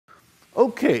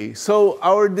Okay, so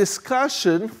our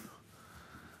discussion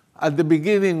at the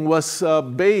beginning was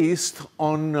based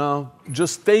on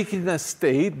just taking a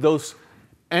state, those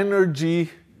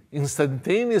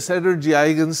instantaneous energy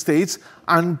eigenstates,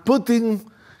 and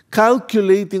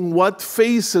calculating what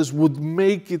phases would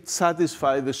make it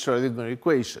satisfy the Schrödinger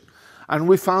equation. And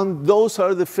we found those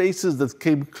are the phases that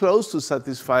came close to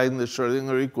satisfying the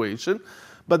Schrödinger equation,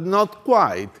 but not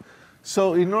quite.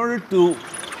 So in order to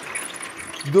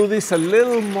do this a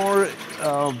little more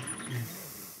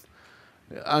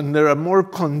under a more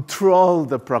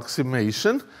controlled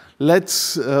approximation,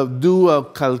 let's do a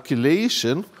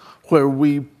calculation where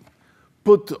we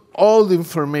put all the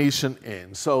information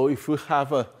in. So if we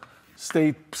have a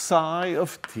state psi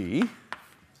of t,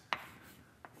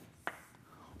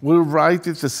 we'll write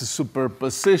it as a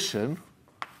superposition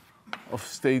of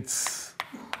states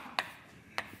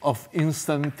of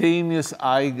instantaneous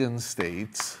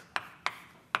eigenstates.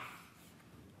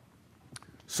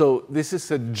 So this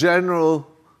is a general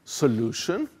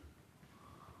solution.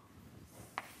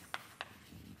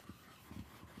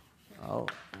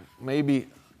 Maybe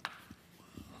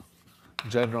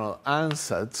general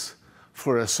ansatz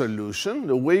for a solution.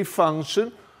 The wave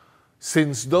function,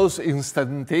 since those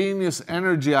instantaneous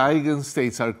energy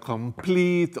eigenstates are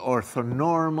complete,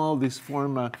 orthonormal, this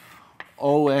form a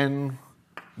ON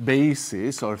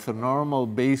basis,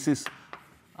 orthonormal basis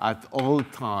at all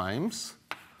times.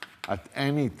 At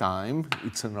any time,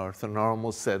 it's an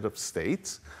orthonormal set of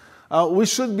states. We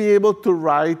should be able to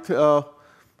write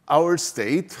our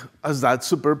state as that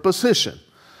superposition.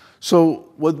 So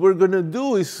what we're going to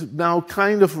do is now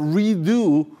kind of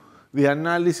redo the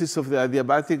analysis of the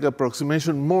adiabatic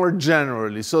approximation more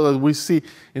generally, so that we see,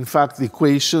 in fact, the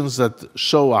equations that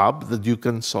show up that you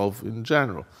can solve in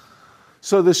general.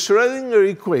 So the Schrödinger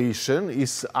equation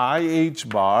is IH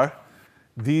bar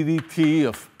ddt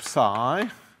of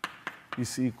psi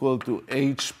is equal to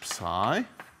H psi.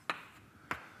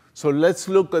 So let's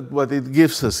look at what it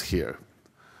gives us here.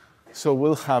 So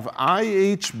we'll have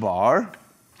IH bar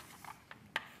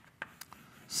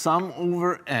sum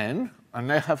over n,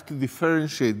 and I have to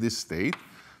differentiate this state.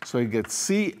 So I get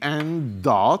Cn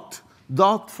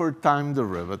dot for time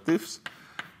derivatives,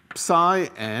 psi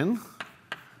n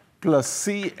plus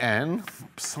Cn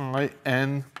psi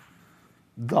n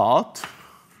dot.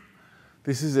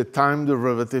 This is a time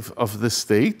derivative of the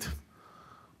state,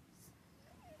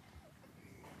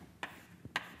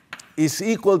 is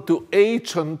equal to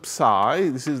h on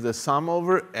psi. This is the sum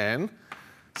over n,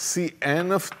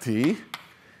 Cn of t.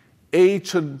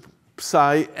 H on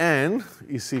psi n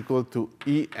is equal to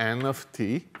En of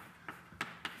t,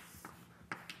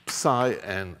 psi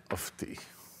n of t.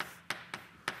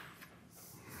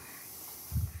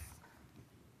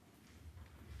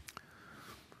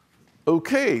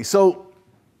 Okay, so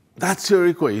that's your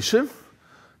equation.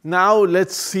 Now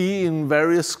let's see in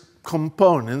various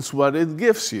components what it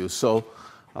gives you. So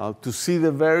to see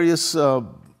the various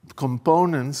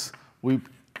components, we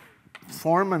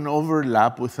form an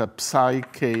overlap with a psi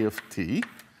k of t.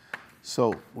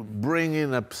 So we bring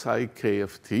in a psi k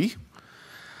of t.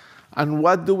 And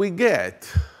what do we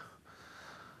get?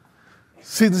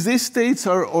 Since these states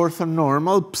are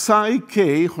orthonormal, psi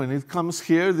k, when it comes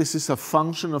here, this is a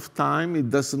function of time. It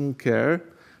doesn't care.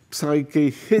 Psi k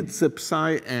hits a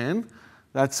psi n.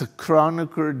 That's a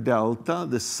Kronecker delta.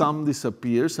 The sum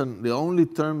disappears, and the only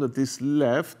term that is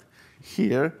left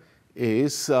here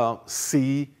is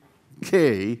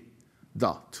ck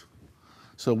dot.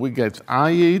 So we get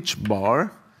IH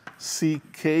bar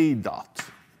ck dot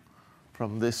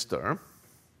from this term.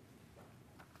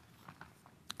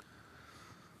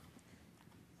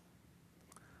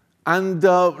 And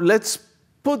let's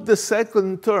put the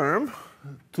second term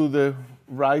to the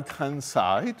right-hand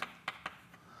side.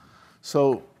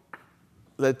 So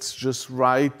let's just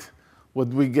write what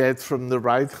we get from the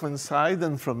right-hand side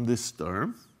and from this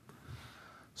term.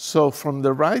 So from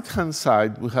the right-hand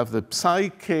side, we have the psi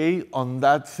k on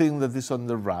that thing that is on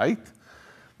the right.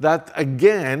 That,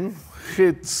 again,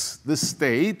 hits the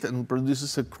state and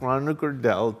produces a Kronecker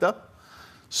delta.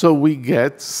 So we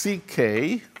get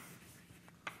ck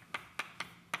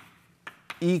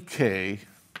ek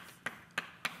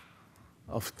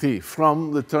of t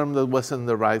from the term that was on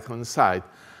the right-hand side.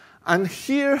 And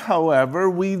here, however,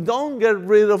 we don't get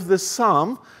rid of the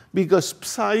sum because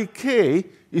psi k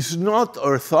is not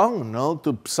orthogonal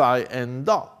to psi n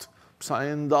dot. Psi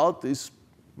n dot is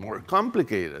more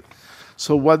complicated.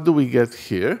 So what do we get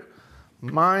here?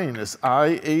 Minus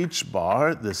IH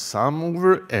bar, the sum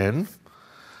over n,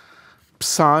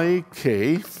 psi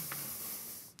k,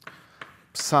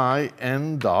 psi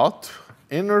n dot,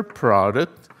 inner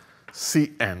product,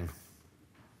 Cn.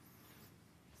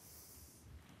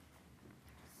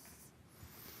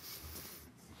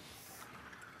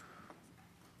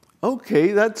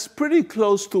 Okay, that's pretty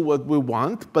close to what we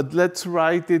want, but let's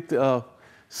write it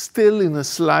still in a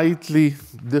slightly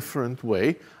different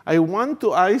way. I want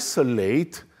to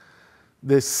isolate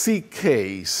the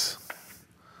CKs.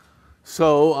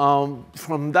 So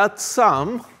from that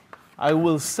sum, I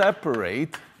will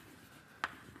separate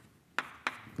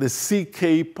the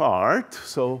CK part.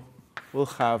 So we'll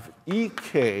have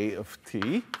EK of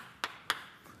t.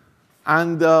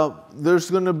 And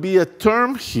there's going to be a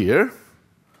term here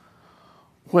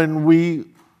when we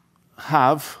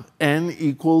have n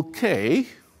equal k.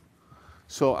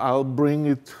 So I'll bring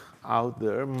it out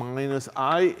there, minus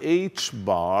IH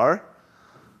bar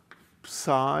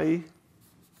psi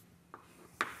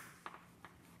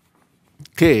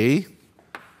k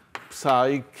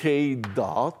psi k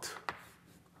dot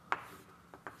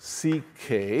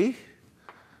ck.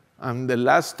 And the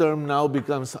last term now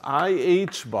becomes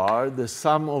IH bar, the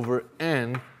sum over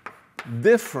n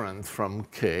different from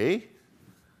k,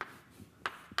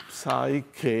 psi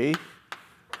k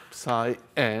psi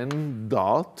n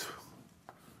dot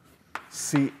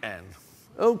cn.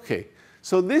 Okay,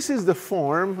 so this is the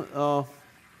form of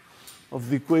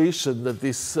the equation that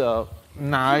is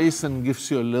nice and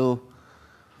gives you a little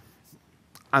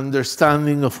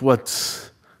understanding of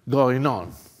what's going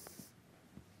on.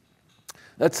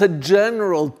 That's a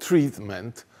general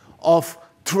treatment of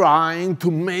trying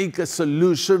to make a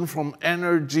solution from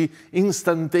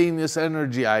instantaneous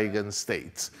energy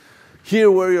eigenstates.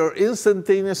 Here, where your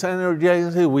instantaneous energy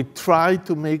eigenstate, we try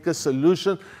to make a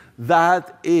solution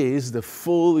that is the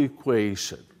full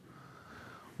equation.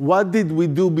 What did we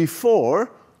do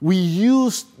before? We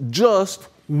used just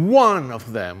one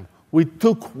of them. We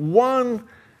took one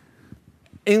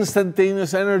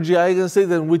instantaneous energy eigenstate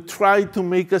and we tried to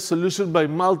make a solution by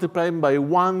multiplying by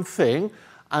one thing,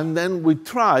 and then we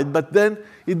tried, but then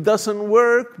it doesn't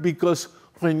work because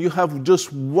when you have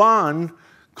just one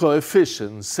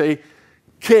coefficient, say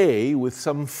k with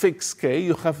some fixed k,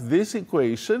 you have this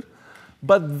equation,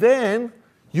 but then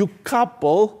you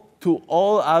couple to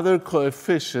all other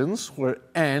coefficients where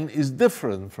n is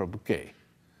different from k.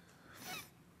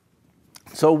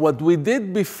 So what we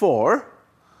did before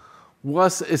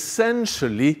was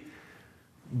essentially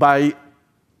by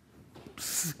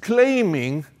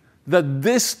claiming that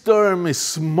this term is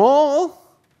small,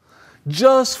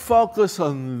 just focus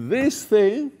on this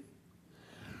thing,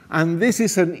 and this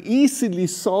is an easily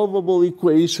solvable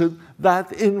equation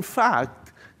that, in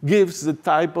fact, gives the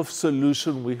type of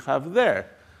solution we have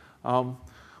there.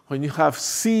 When you have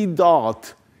C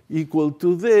dot equal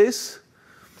to this,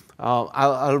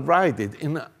 I'll write it.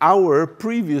 In our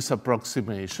previous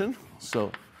approximation,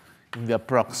 so in the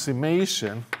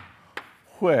approximation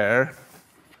where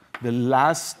the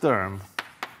last term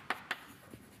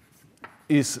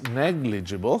is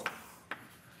negligible,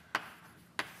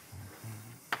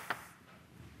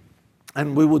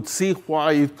 and we would see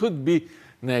why it could be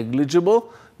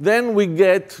negligible, then we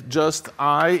get just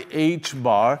IH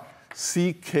bar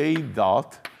CK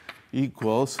dot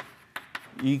equals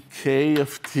EK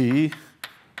of t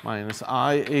minus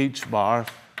IH bar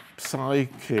psi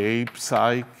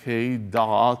k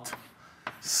dot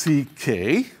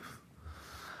CK.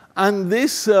 And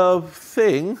this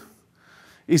thing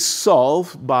is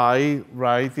solved by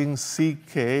writing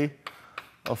CK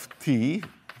of t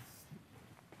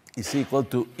is equal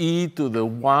to e to the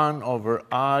 1 over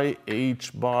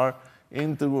IH bar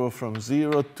integral from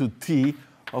 0 to t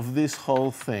of this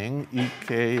whole thing,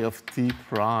 EK of t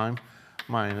prime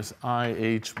minus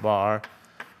IH bar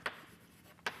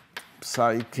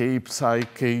psi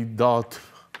k dot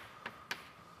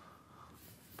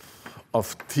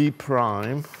of t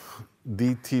prime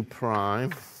dt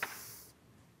prime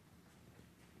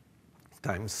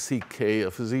times ck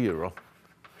of 0.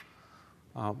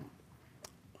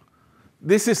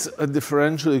 This is a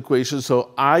differential equation,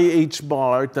 so IH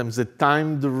bar times the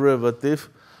time derivative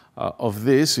of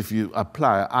this, if you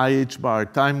apply IH bar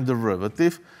time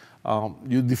derivative,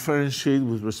 you differentiate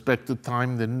with respect to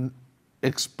time the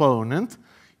exponent,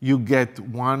 you get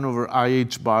 1 over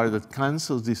IH bar that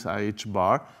cancels this IH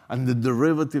bar, and the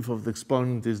derivative of the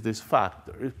exponent is this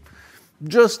factor.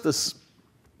 Just a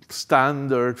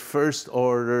standard first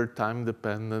order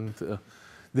time-dependent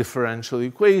differential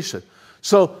equation.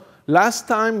 So last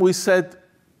time we said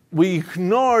we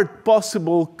ignored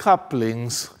possible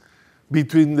couplings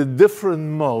between the different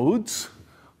modes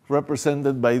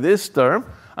represented by this term,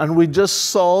 and we just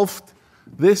solved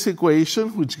this equation,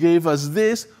 which gave us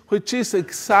this, which is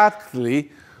exactly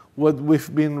what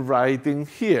we've been writing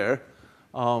here.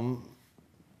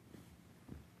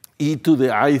 E to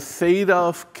the I theta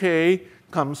of k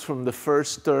comes from the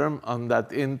first term on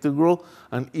that integral,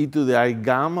 and e to the I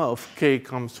gamma of k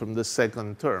comes from the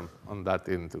second term on that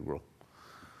integral.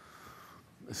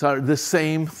 These are the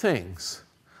same things.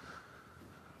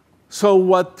 So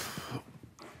what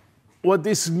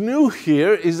is new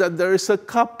here is that there is a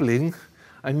coupling,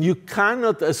 and you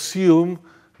cannot assume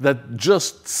that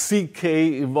just ck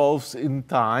evolves in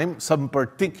time, some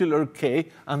particular k,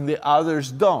 and the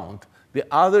others don't. The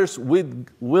others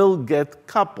will get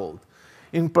coupled.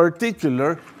 In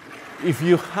particular, if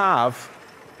you have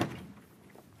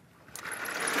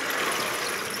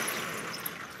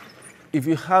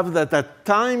that at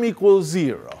time equals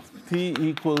 0, t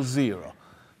equals 0,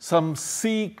 some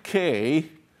ck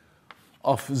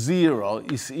of 0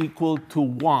 is equal to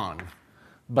 1,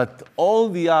 but all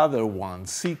the other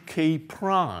ones, ck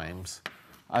primes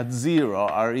at 0,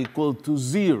 are equal to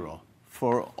 0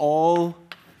 for all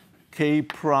k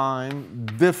prime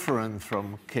different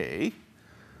from k.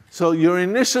 So your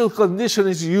initial condition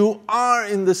is you are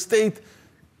in the state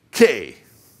k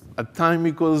at time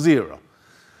equals 0.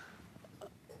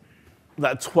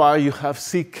 That's why you have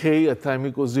ck at time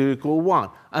equals 0 equal 1.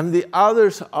 And the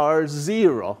others are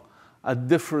 0 at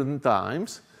different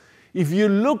times. If you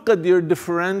look at your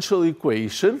differential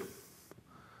equation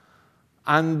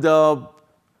and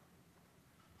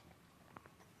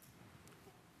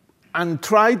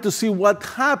try to see what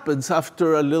happens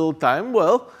after a little time,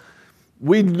 well,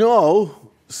 we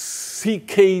know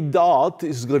ck dot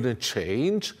is going to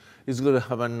change. It's going to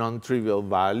have a non-trivial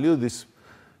value. This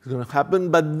is going to happen.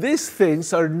 But these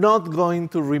things are not going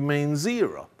to remain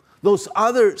 0. Those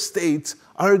other states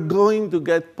are going to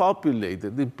get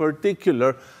populated. In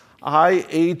particular,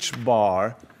 IH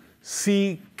bar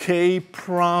ck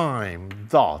prime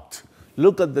dot.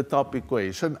 Look at the top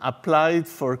equation. Apply it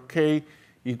for k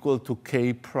equal to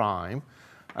k prime.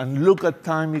 And look at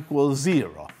time equals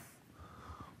 0.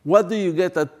 What do you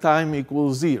get at time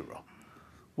equals 0?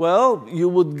 Well, you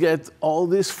would get all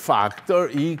this factor,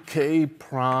 ek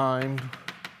prime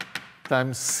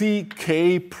times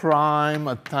ck prime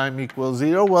at time equals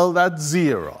 0. Well, that's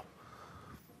 0.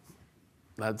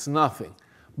 That's nothing.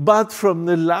 But from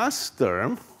the last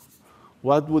term,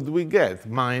 what would we get?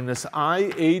 Minus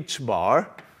IH bar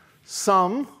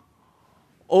sum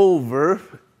over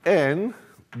n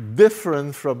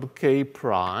different from k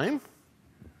prime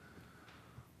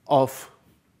of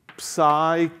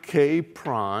psi k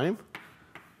prime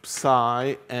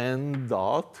psi n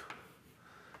dot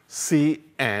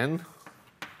cn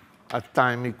at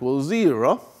time equals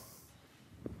 0.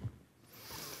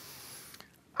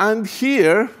 And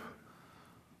here,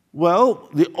 well,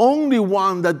 the only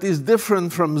one that is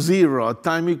different from 0 at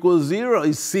time equals 0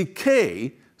 is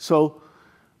ck. So,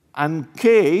 and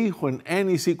k, when n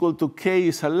is equal to k,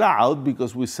 is allowed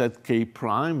because we said k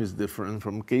prime is different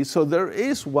from k. So there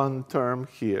is one term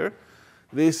here.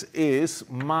 This is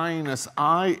minus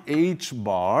IH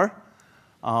bar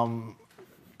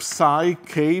psi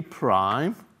k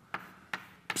prime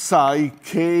psi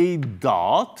k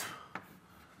dot.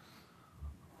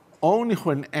 Only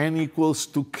when n equals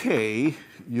to k,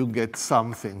 you get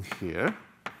something here,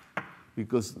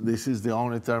 because this is the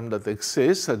only term that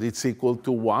exists, and it's equal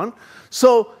to 1.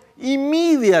 So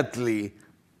immediately,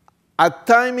 at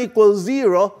time equals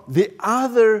 0, the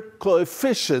other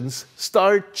coefficients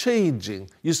start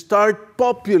changing. You start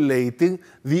populating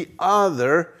the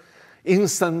other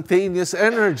instantaneous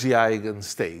energy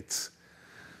eigenstates.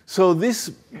 So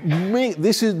there's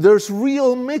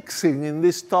real mixing in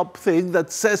this top thing that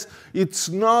says it's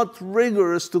not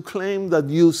rigorous to claim that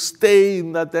you stay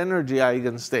in that energy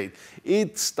eigenstate.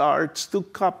 It starts to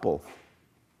couple.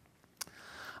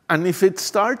 And if it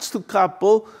starts to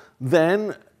couple,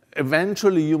 then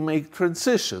eventually you make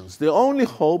transitions. The only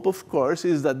hope, of course,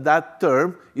 is that that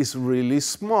term is really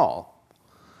small.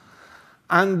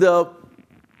 And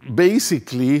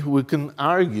basically, we can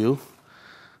argue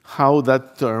how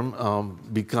that term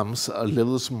becomes a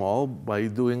little small by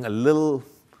doing a little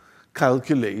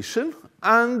calculation.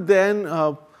 And then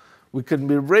we can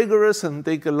be rigorous and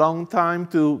take a long time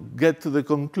to get to the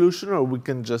conclusion, or we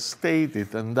can just state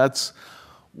it. And that's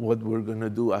what we're going to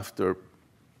do after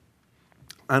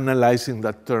analyzing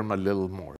that term a little more.